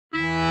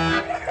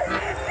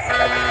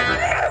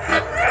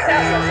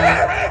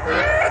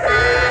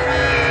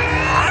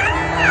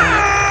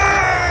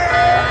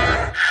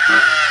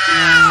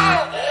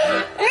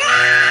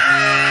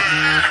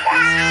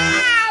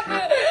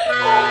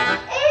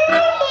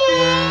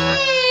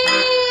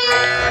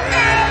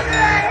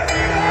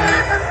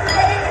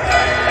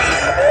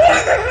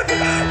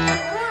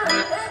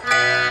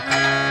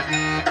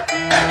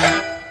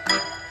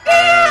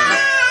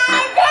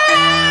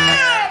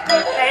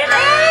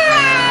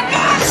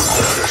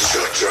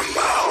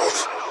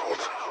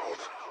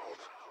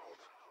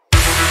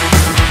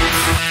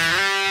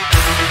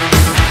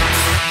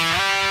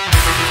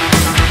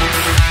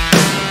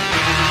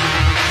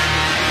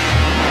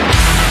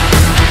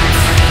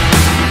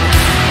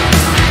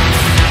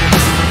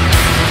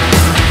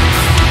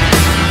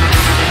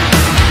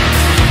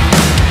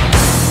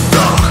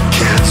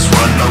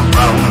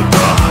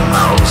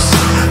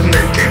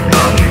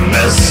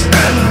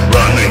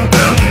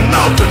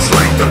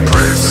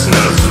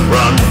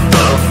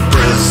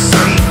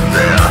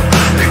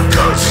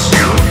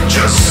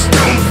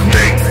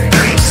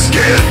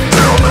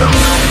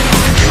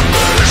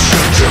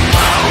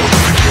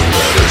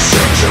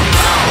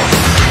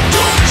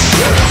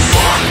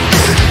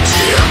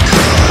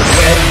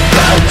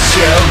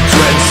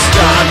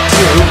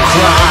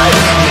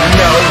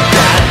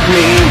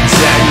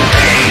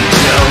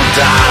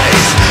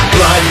dies.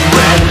 Blood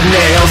red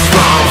nails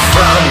fall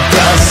from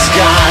the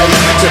skies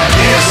to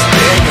pierce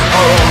big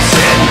holes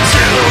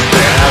into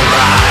their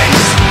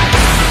eyes.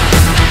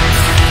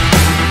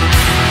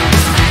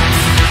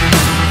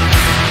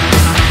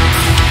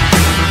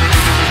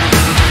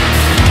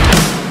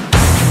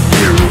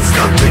 You've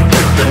got to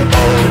get them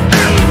all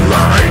in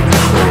line,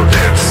 or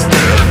it's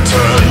their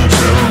turn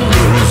to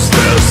lose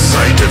their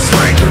sight. It's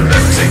like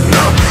letting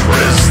the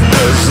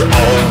prisoners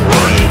all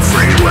run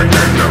free like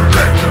an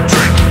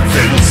electric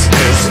fence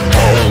is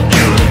all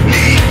you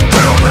need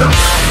down there.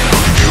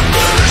 You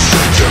better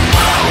shut your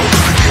mouth,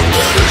 you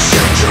better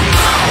shut your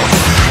mouth.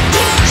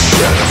 Don't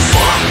shed a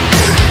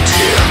fucking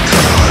tear,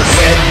 cause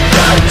when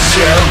the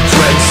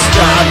children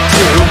start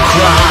to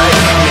cry,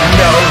 you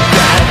know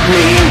that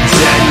means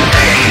an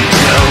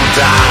angel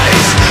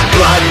dies.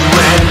 Blood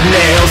red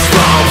nails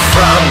fall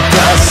from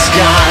the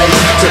skies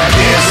to